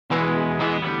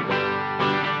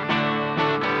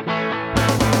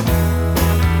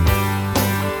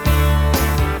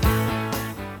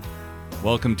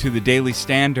Welcome to the Daily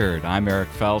Standard. I'm Eric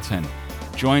Felton,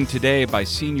 joined today by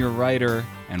senior writer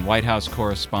and White House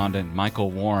correspondent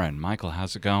Michael Warren. Michael,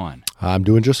 how's it going? I'm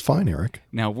doing just fine, Eric.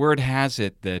 Now, word has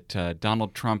it that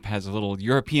Donald Trump has a little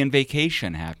European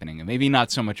vacation happening. Maybe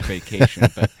not so much vacation,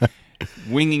 but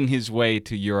winging his way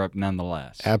to Europe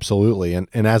nonetheless. Absolutely. And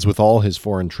as with all his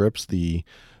foreign trips, the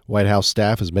White House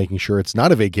staff is making sure it's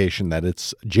not a vacation, that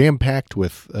it's jam-packed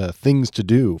with things to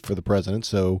do for the president.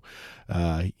 So,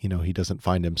 he doesn't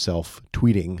find himself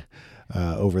tweeting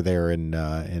over there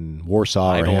in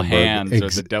Warsaw Idle or Hamburg. hands or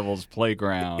the devil's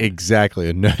playground. Exactly.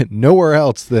 And nowhere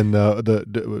else than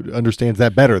understands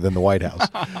that better than the White House.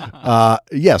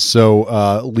 Yes.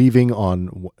 So leaving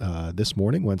on this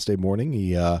morning, Wednesday morning,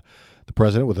 the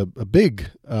president with a big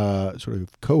sort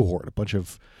of cohort, a bunch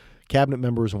of cabinet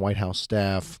members and White House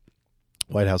staff,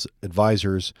 White House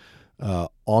advisors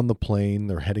on the plane.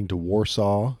 They're heading to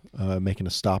Warsaw, making a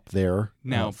stop there.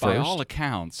 Now, by all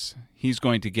accounts, he's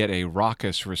going to get a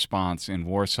raucous response in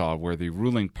Warsaw where the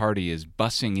ruling party is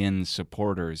bussing in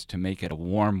supporters to make it a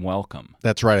warm welcome.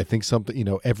 That's right. I think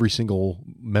every single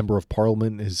member of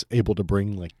parliament is able to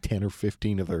bring like 10 or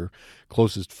 15 of their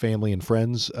closest family and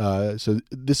friends. So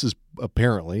this is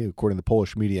apparently, according to the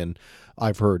Polish media, and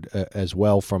I've heard as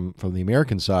well from the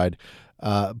American side,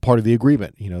 part of the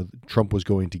agreement. Trump was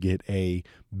going to get a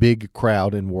big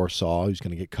crowd in Warsaw. He's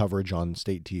going to get coverage on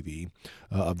state TV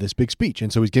of this big speech.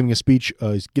 And so he's giving a speech.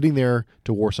 He's getting there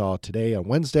to Warsaw today on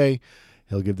Wednesday.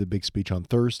 He'll give the big speech on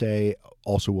Thursday.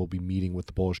 Also, we'll be meeting with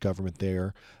the Polish government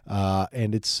there.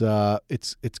 And it's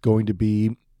going to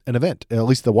be an event. At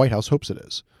least the White House hopes it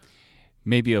is.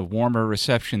 Maybe a warmer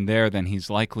reception there than he's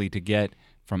likely to get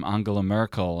from Angela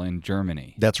Merkel in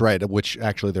Germany. That's right, which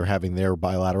actually they're having their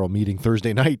bilateral meeting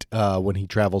Thursday night when he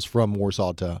travels from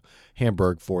Warsaw to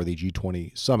Hamburg for the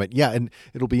G20 summit. Yeah, and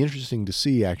it'll be interesting to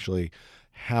see actually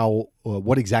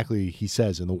what exactly he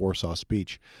says in the Warsaw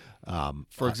speech.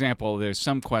 For example, there's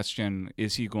some question,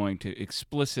 is he going to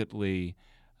explicitly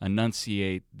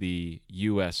enunciate the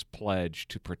U.S. pledge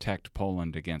to protect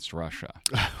Poland against Russia?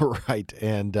 Right,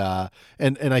 and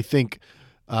I think...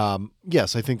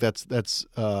 yes, I think that's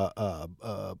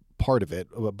part of it.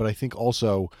 But I think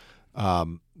also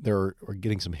they're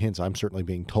getting some hints. I'm certainly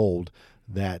being told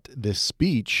that this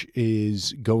speech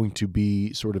is going to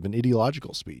be sort of an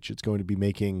ideological speech. It's going to be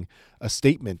making a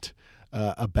statement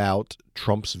about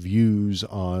Trump's views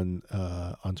on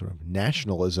sort of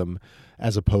nationalism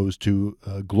as opposed to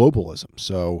globalism.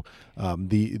 So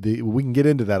we can get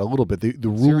into that a little bit. Is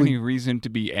there any reason to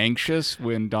be anxious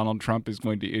when Donald Trump is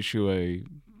going to issue a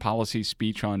policy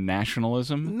speech on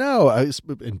nationalism? No.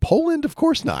 In Poland, of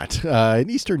course not. In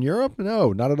Eastern Europe,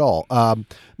 no, not at all.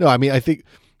 No, I mean, I think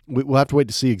we'll have to wait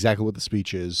to see exactly what the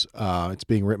speech is. It's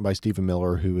being written by Stephen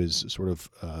Miller, who is sort of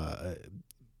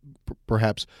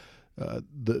perhaps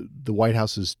the White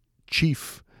House's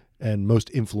chief and most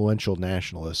influential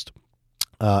nationalist.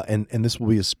 And this will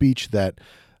be a speech that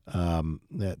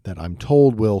I'm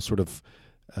told will sort of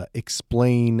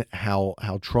explain how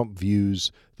Trump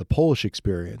views the Polish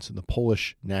experience and the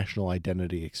Polish national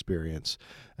identity experience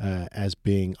as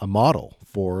being a model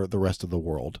for the rest of the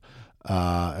world,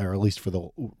 or at least for the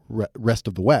rest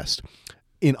of the West,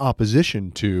 in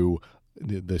opposition to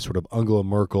the sort of Angela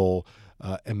Merkel,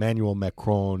 Emmanuel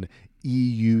Macron,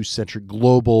 EU-centric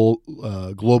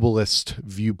globalist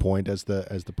viewpoint as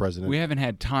the president. We haven't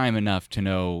had time enough to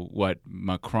know what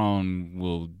Macron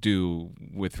will do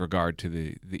with regard to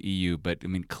the EU, but I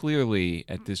mean, clearly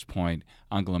at this point,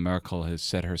 Angela Merkel has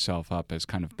set herself up as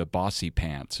kind of the bossy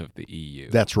pants of the EU.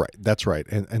 That's right.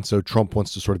 And so Trump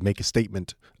wants to sort of make a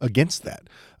statement against that.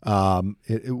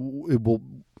 It will.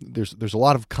 There's a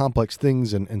lot of complex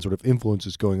things and sort of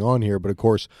influences going on here. But of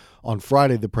course, on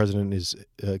Friday, the president is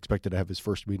expected to have his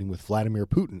first meeting with Vladimir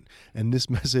Putin. And this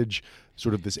message,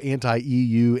 sort of this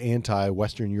anti-EU,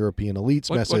 anti-Western European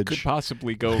elites message. What could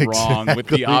possibly go wrong with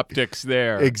the optics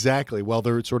there? Exactly. Well,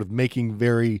 they're sort of making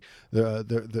they're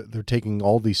taking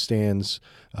all these stands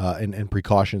and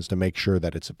precautions to make sure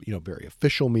that it's a very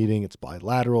official meeting. It's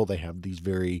bilateral. They have these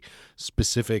very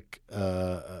specific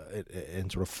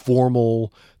and sort of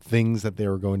formal things that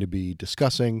they're going to be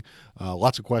discussing.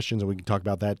 Lots of questions, and we can talk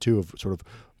about that too, of sort of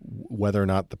whether or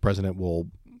not the president will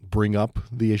bring up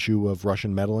the issue of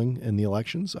Russian meddling in the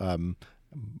elections. I'm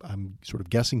sort of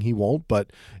guessing he won't,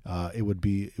 but it would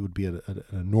be an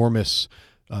enormous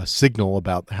signal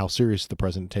about how serious the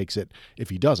president takes it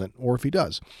if he doesn't, or if he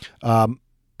does.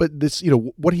 But this,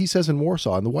 what he says in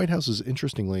Warsaw, and the White House is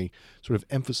interestingly sort of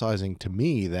emphasizing to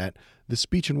me that the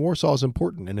speech in Warsaw is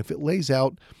important. And if it lays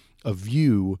out a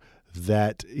view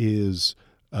that is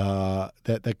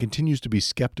that continues to be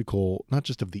skeptical, not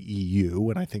just of the EU,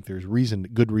 and I think there's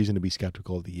good reason to be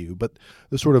skeptical of the EU, but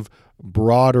the sort of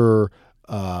broader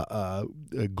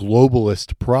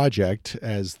globalist project,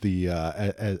 as the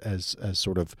as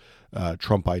sort of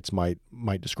Trumpites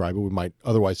might describe it. We might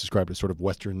otherwise describe it as sort of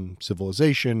Western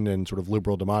civilization and sort of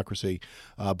liberal democracy,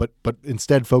 but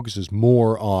instead focuses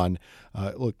more on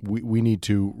look, we need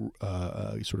to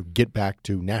sort of get back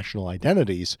to national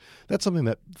identities. That's something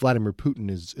that Vladimir Putin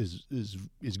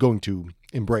is going to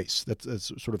embrace.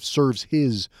 That's sort of serves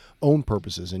his own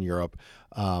purposes in Europe.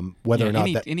 Whether or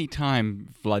not any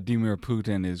time Vladimir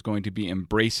Putin is going to be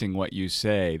embracing what you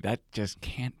say, that just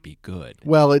can't be good.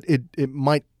 Well, it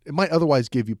might otherwise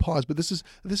give you pause, but this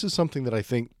is something that I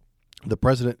think the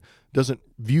president doesn't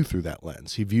view through that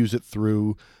lens. He views it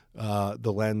through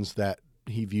the lens that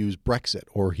he views Brexit,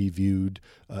 or he viewed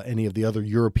any of the other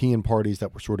European parties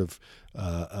that were sort of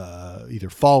either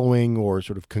following or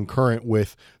sort of concurrent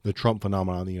with the Trump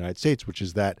phenomenon in the United States, which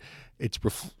is that it's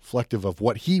reflective of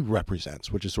what he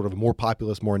represents, which is sort of a more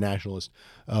populist, more nationalist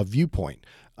viewpoint.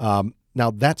 Now,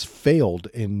 that's failed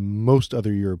in most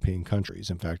other European countries.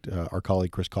 In fact, our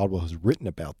colleague Chris Caldwell has written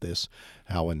about this,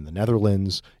 how in the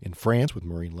Netherlands, in France with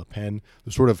Marine Le Pen,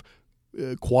 the sort of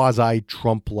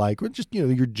quasi-Trump-like, or just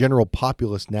your general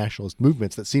populist nationalist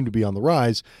movements that seem to be on the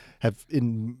rise have,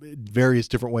 in various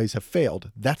different ways, have failed.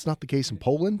 That's not the case in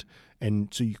Poland, and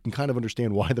so you can kind of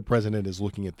understand why the president is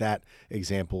looking at that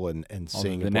example and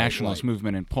seeing the nationalist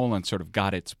movement in Poland sort of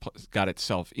got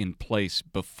itself in place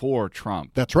before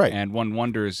Trump. That's right, and one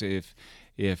wonders if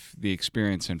the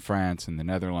experience in France and the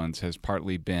Netherlands has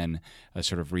partly been a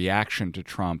sort of reaction to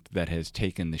Trump that has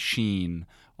taken the sheen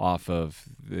off of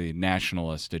the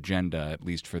nationalist agenda, at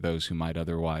least for those who might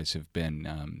otherwise have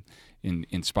been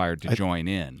inspired to join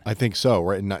in. I think so,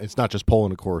 right? And it's not just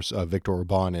Poland, of course. Viktor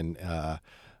Orban in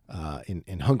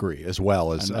Hungary, as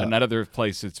well as another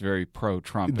place that's very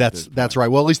pro-Trump. That's right.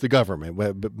 Well, at least the government,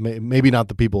 but maybe not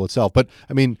the people itself. But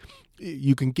I mean,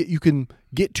 you can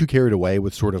get too carried away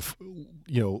with sort of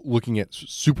looking at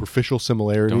superficial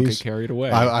similarities. Don't get carried away.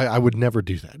 I would never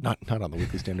do that. Not on the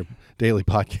Weekly Standard Daily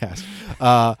podcast.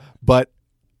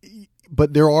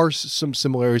 But there are some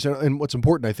similarities, and what's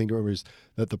important, I think, to remember is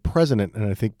that the president, and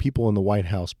I think people in the White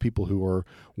House, people who are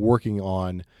working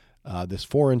on this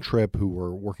foreign trip, who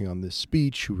were working on this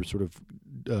speech, who were sort of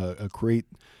create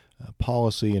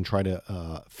policy and try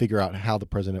to figure out how the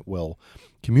president will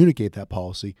communicate that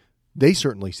policy, they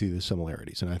certainly see the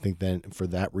similarities. And I think then for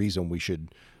that reason, we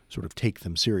should sort of take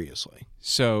them seriously.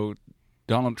 So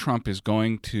Donald Trump is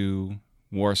going to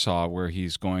Warsaw, where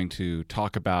he's going to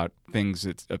talk about things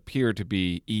that appear to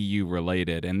be EU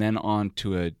related, and then on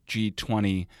to a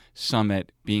G20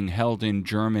 summit being held in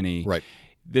Germany. Right.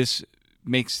 This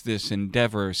makes this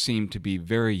endeavor seem to be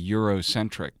very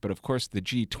Eurocentric. But of course, the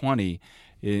G20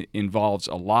 involves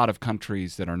a lot of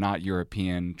countries that are not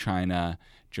European: China,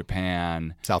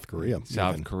 Japan, South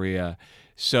Korea.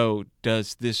 So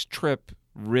does this trip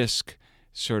risk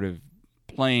sort of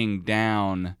playing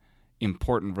down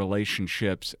important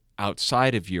relationships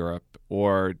outside of Europe,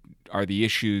 or are the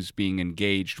issues being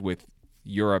engaged with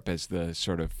Europe as the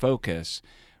sort of focus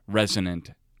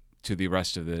resonant to the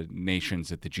rest of the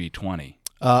nations at the G20?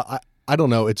 I don't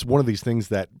know. It's one of these things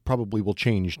that probably will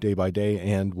change day by day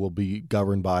and will be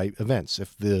governed by events.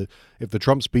 If the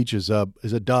Trump speech is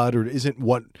a dud or isn't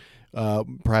what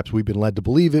perhaps we've been led to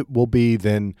believe it will be,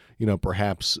 then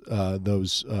perhaps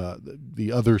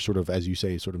the other sort of, as you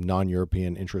say, sort of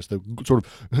non-European interests, the sort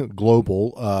of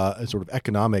global sort of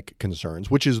economic concerns,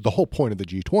 which is the whole point of the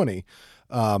G20.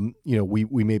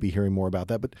 We may be hearing more about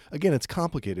that, but again, it's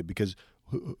complicated because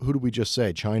who did we just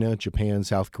say? China, Japan,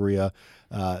 South Korea.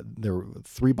 There are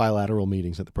 3 bilateral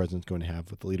meetings that the president's going to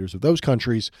have with the leaders of those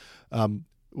countries.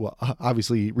 Well,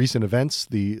 obviously, recent events,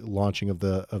 the launching of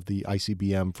the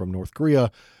ICBM from North Korea.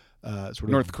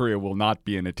 North Korea will not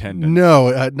be in attendance.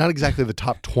 No, not exactly the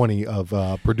top 20 of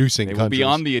producing countries. They will be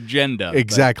on the agenda.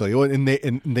 Exactly,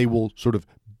 and they will sort of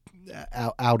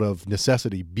out of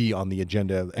necessity be on the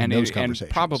agenda in those conversations. And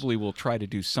probably will try to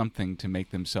do something to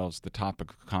make themselves the topic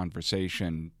of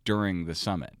conversation during the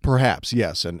summit. Perhaps,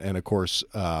 yes. And of course,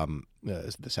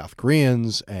 the South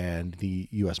Koreans and the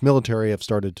U.S. military have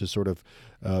started to sort of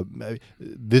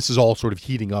this is all sort of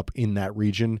heating up in that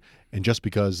region. And just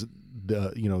because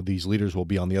these leaders will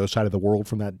be on the other side of the world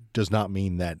from that does not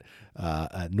mean that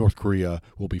North Korea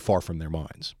will be far from their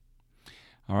minds.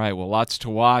 All right, well, lots to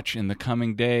watch in the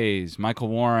coming days. Michael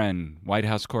Warren, White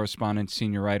House correspondent,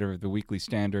 senior writer of the Weekly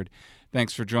Standard.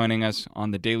 Thanks for joining us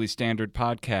on the Daily Standard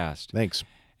podcast. Thanks.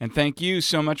 And thank you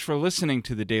so much for listening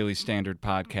to the Daily Standard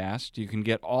Podcast. You can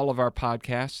get all of our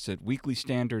podcasts at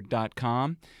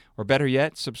weeklystandard.com, or better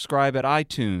yet, subscribe at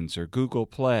iTunes or Google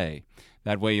Play.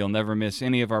 That way you'll never miss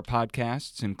any of our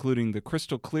podcasts, including the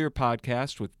Crystal Clear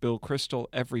podcast with Bill Crystal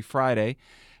every Friday,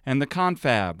 and the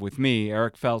Confab with me,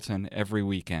 Eric Felton, every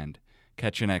weekend.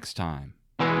 Catch you next time.